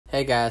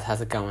Hey guys,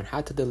 how's it going?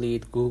 How to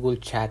delete Google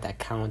Chat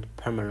account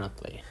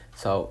permanently.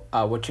 So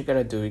what you're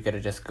gonna do, you're gonna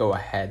just go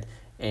ahead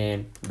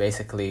and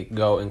basically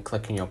go and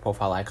click on your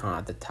profile icon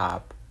at the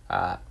top.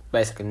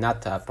 Basically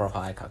not the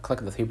profile icon,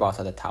 click the three bars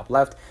at the top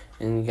left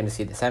and you're gonna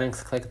see the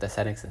settings. Click the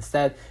settings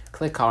instead,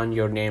 click on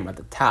your name at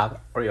the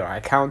top or your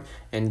account,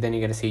 and then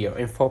you're gonna see your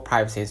info,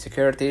 privacy and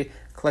security.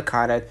 Click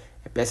on it.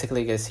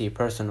 Basically you're gonna see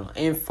personal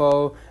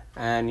info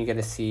and you're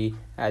gonna see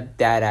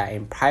data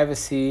and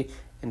privacy,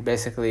 and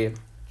basically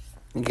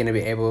you're going to be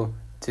able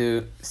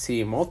to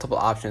see multiple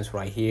options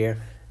right here.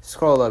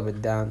 Scroll a little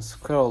bit down,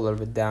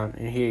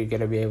 and here you're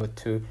going to be able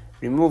to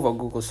remove a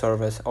Google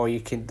service, or you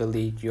can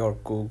delete your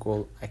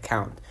Google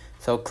account.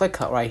 So click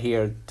right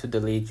here to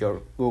delete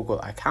your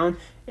Google account,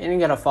 and you're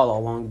going to follow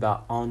along the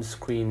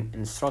on-screen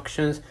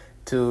instructions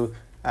to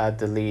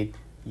delete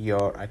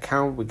your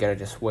account. We're going to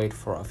just wait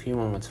for a few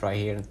moments right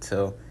here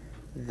until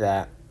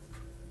the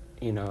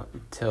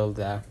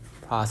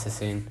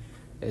processing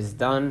is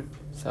done.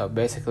 So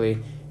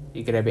basically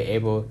you're gonna be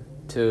able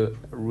to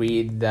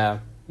read the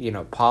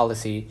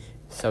policy,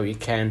 so you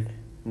can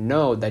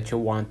know that you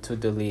want to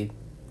delete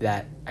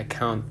that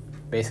account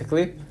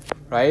basically,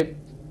 right?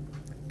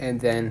 And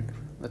then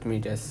let me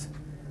just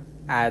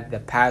add the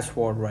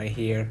password right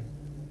here.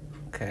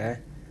 Okay,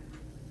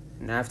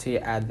 and after you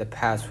add the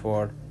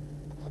password,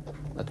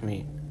 let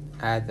me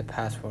add the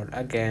password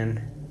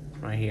again.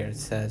 Right here it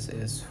says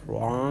is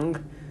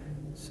wrong,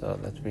 so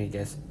let me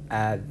just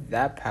add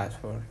that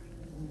password.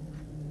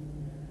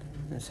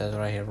 It says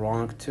right here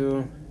wrong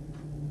too.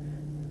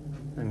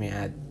 Let me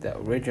add the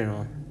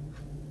original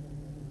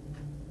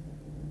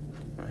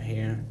right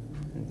here,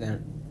 and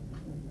then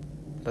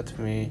let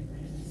me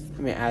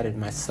add it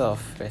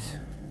myself.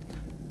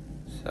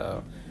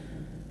 So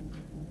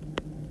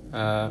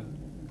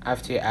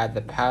after you add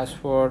the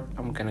password,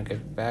 I'm gonna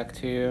get back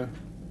to you.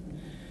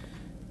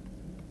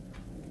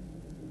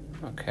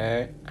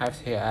 Okay,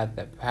 after you add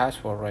the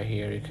password right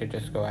here, you could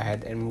just go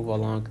ahead and move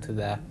along to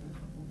the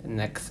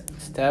next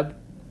step.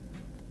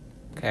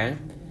 Okay,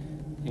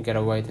 you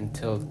gotta wait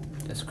until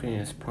the screen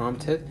is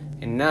prompted,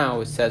 and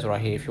now it says right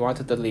here, if you want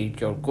to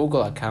delete your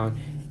Google account,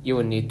 you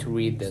will need to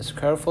read this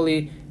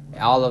carefully.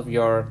 All of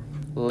your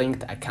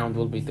linked account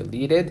will be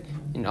deleted,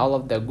 and all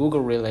of the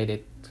Google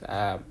related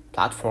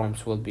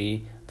platforms will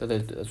be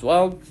deleted as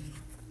well.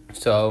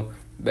 So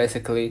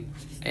basically,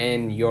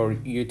 and your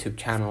YouTube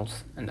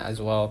channels, and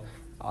as well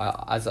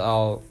as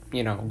all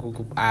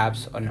Google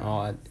apps and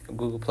all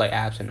Google Play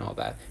apps and all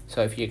that.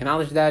 So if you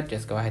acknowledge that,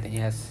 just go ahead and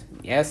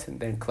yes, and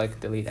then click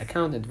delete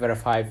account and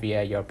verify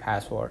via your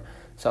password.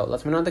 So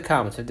let me know in the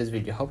comments if this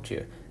video helped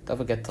you. Don't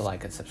forget to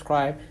like and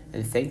subscribe,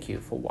 and thank you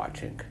for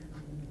watching.